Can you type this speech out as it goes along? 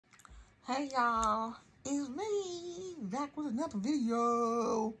Hey y'all, it's me back with another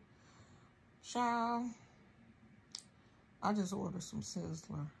video. Child, I just ordered some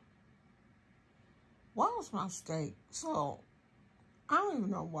Sizzler. Why was my steak? So I don't even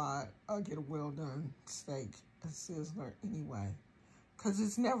know why I get a well done steak at Sizzler anyway, because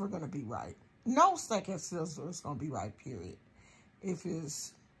it's never gonna be right. No steak at Sizzler is gonna be right. Period. If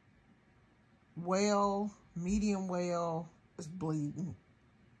it's well, medium well, it's bleeding.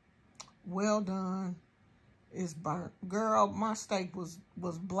 Well done, it's burnt. Girl, my steak was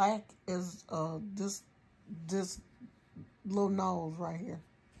black as this little nose right here.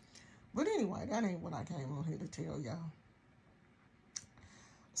 But anyway, that ain't what I came on here to tell y'all.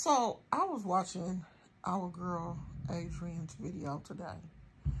 So I was watching our girl Adrian's video today,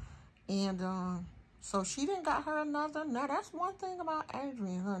 and so she didn't got her another. Now that's one thing about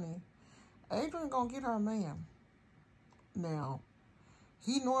Adrian, honey. Adrian gonna get her a man. Now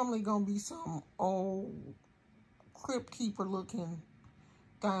he normally gonna be some old crypt keeper looking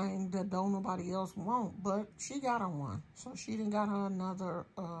thing that don't nobody else want, but she got her one. So she didn't got her another,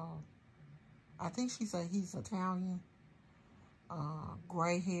 I think she said he's Italian,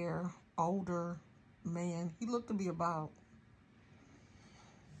 gray hair, older man. He looked to be about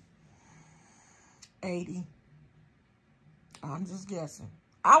 80. I'm just guessing.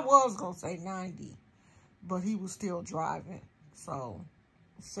 I was going to say 90, but he was still driving. So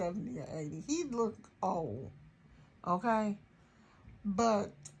 70 or 80. He looked old, okay?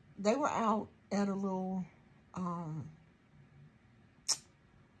 But they were out at a little, I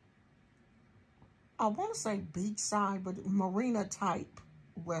want to say beachside, but marina type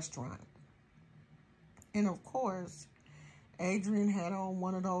restaurant. And of course, Adrian had on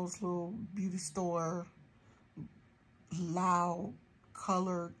one of those little beauty store loud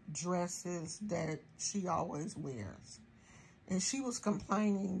colored dresses that she always wears. And she was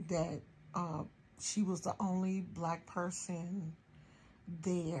complaining that she was the only black person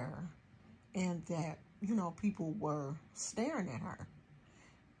there and that, you know, people were staring at her.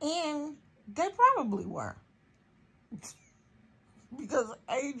 And they probably were. Because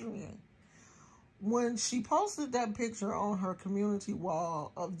Adrian, when she posted that picture on her community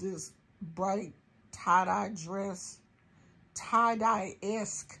wall of this bright tie-dye dress,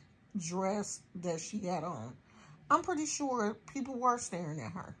 tie-dye-esque dress that she had on, I'm pretty sure people were staring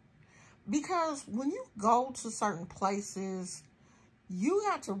at her. Because when you go to certain places, you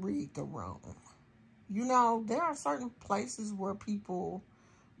have to read the room. You know, there are certain places where people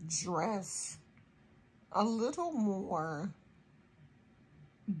dress a little more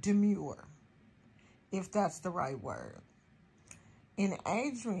demure, if that's the right word. And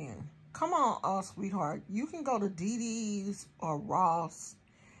Adrian, come on, sweetheart. You can go to DD's or Ross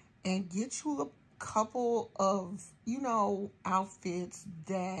and get you a couple of, you know, outfits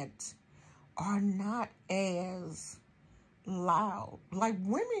that are not as loud. Like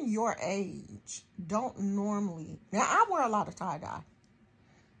women your age don't normally. Now, I wear a lot of tie-dye.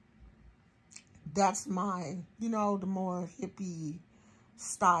 That's my, you know, the more hippie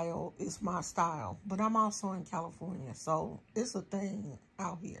style is my style. But I'm also in California, so it's a thing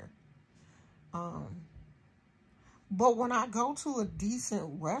out here. But when I go to a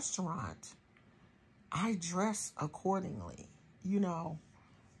decent restaurant, I dress accordingly. You know,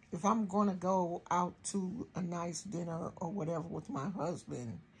 if I'm going to go out to a nice dinner or whatever with my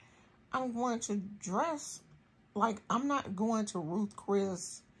husband, I'm going to dress like I'm not going to Ruth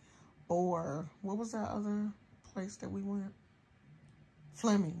Chris or what was that other place that we went?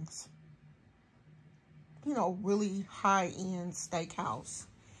 Fleming's. You know, really high-end steakhouse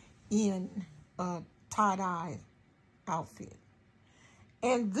in a tie-dye outfit.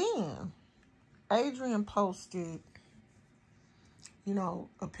 And then Adrian posted, you know,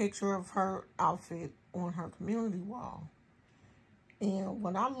 a picture of her outfit on her community wall. And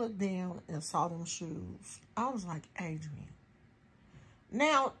when I looked down and saw them shoes, I was like, Adrian.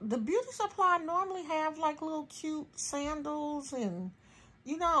 Now, the beauty supply normally have like little cute sandals and,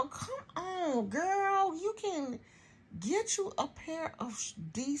 you know, come on, girl. You can get you a pair of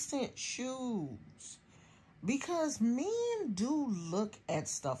decent shoes. Because men do look at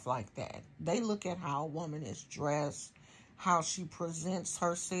stuff like that. They look at how a woman is dressed, how she presents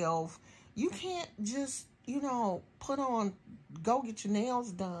herself. You can't just, you know, go get your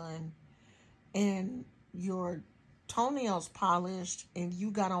nails done and your toenails polished and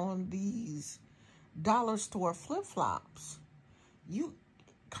you got on these dollar store flip-flops.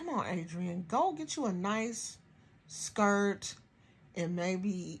 Come on, Adrian, go get you a nice skirt and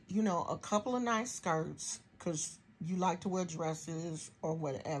maybe, you know, a couple of nice skirts because you like to wear dresses or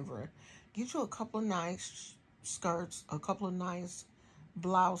whatever. Get you a couple of nice skirts, a couple of nice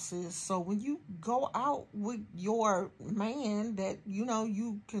blouses. So when you go out with your man that,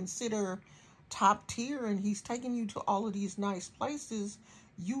 you consider top tier and he's taking you to all of these nice places,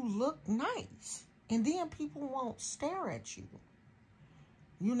 you look nice. And then people won't stare at you.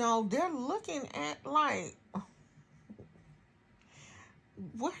 They're looking at like,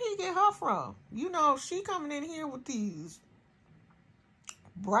 where did he get her from? She coming in here with these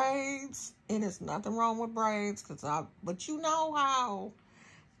braids, and it's nothing wrong with braids, but you know how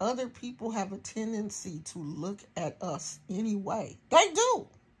other people have a tendency to look at us anyway. They do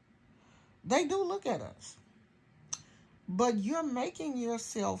look at us. But you're making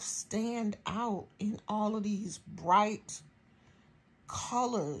yourself stand out in all of these bright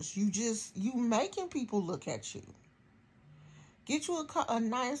colors. You making people look at you. Get you a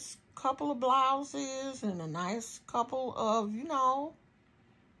nice couple of blouses and a nice couple of,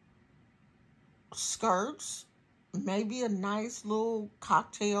 skirts. Maybe a nice little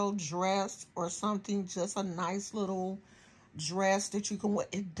cocktail dress or something. Just a nice little dress that you can wear.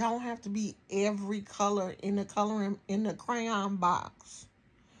 It don't have to be every color in the crayon box.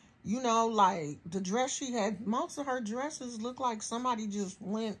 Like the dress she had, most of her dresses look like somebody just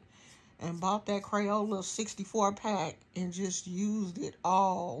went and bought that Crayola 64 pack and just used it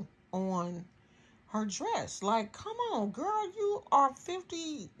all on her dress. Like, come on, girl, you are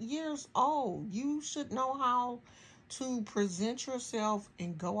 50 years old. You should know how to present yourself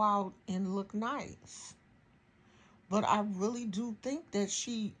and go out and look nice. But I really do think that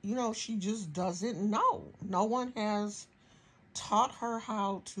she just doesn't know. No one has taught her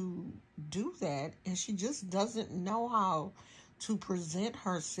how to do that, and she just doesn't know how to present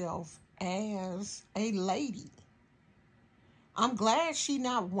herself as a lady. I'm glad she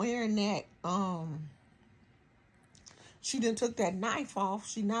not wearing that, she done took that knife off.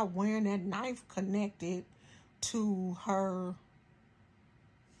 She not wearing that knife connected to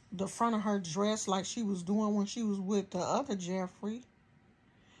the front of her dress like she was doing when she was with the other Jeffrey.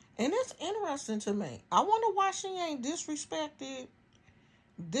 And it's interesting to me. I wonder why she ain't disrespected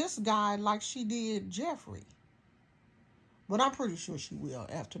this guy like she did Jeffrey. But I'm pretty sure she will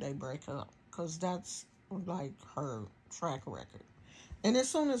after they break up, because that's like her track record. And as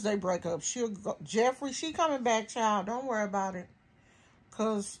soon as they break up, she'll go, Jeffrey, she coming back, child. Don't worry about it.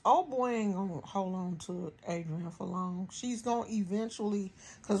 Because old boy ain't going to hold on to Adrian for long. She's going to eventually,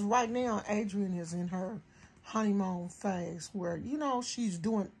 because right now Adrian is in her honeymoon phase where, she's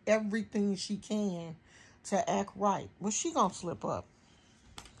doing everything she can to act right. But she going to slip up.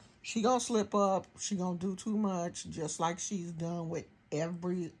 She going to slip up. She going to do too much, just like she's done with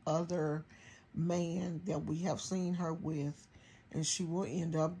every other man that we have seen her with. And she will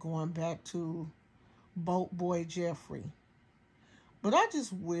end up going back to Boat Boy Jeffrey. But I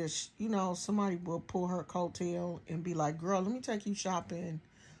just wish, somebody would pull her coattail and be like, girl, let me take you shopping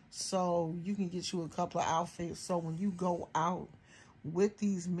so you can get you a couple of outfits. So when you go out with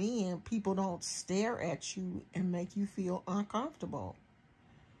these men, people don't stare at you and make you feel uncomfortable.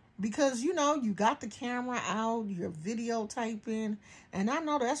 Because, you got the camera out, you're videotaping, and I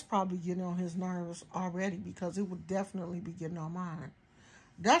know that's probably getting on his nerves already, because it would definitely be getting on mine.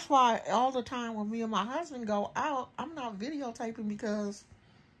 That's why all the time when me and my husband go out, I'm not videotaping, because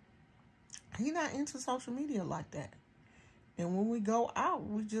he's not into social media like that. And when we go out,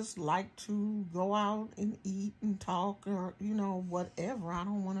 we just like to go out and eat and talk or, whatever. I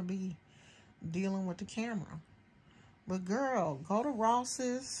don't want to be dealing with the camera. But girl, go to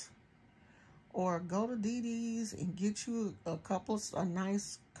Ross's or go to DD's and get you a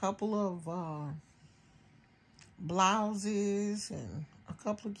nice couple of blouses and a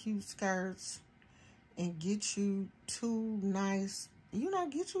couple of cute skirts, and get you two nice,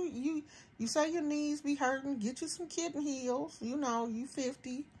 get you say your knees be hurting, get you some kitten heels. You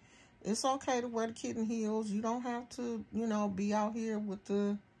 50. It's okay to wear the kitten heels. You don't have to, be out here with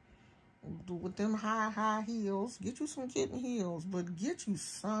them high heels. Get you some kitten heels, but get you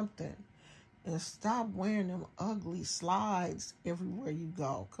something. And stop wearing them ugly slides everywhere you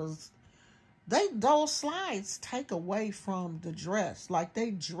go. Because those slides take away from the dress. Like,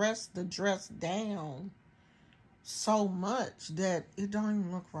 they dress the dress down so much that it don't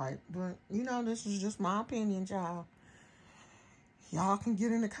even look right. But, this is just my opinion, y'all. Y'all can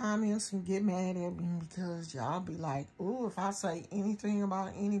get in the comments and get mad at me, because y'all be like, ooh, if I say anything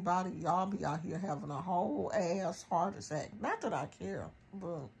about anybody, y'all be out here having a whole ass heart attack. Not that I care,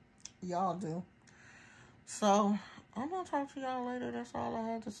 but y'all do. So I'm gonna talk to y'all later. That's all I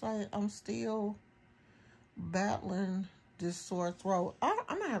had to say. I'm still battling this sore throat. I'm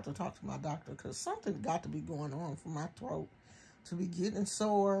gonna have to talk to my doctor, because something got to be going on for my throat to be getting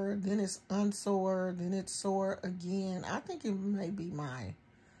sore, then it's unsore, then it's sore again. I think it may be my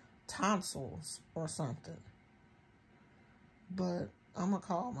tonsils or something. But I'm going to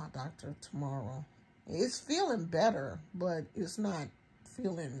call my doctor tomorrow. It's feeling better, but it's not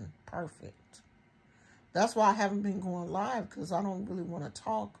feeling perfect. That's why I haven't been going live, because I don't really want to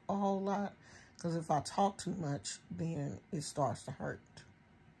talk a whole lot. Because if I talk too much, then it starts to hurt.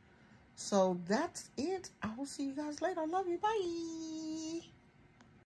 So that's it. I will see you guys later. I love you. Bye.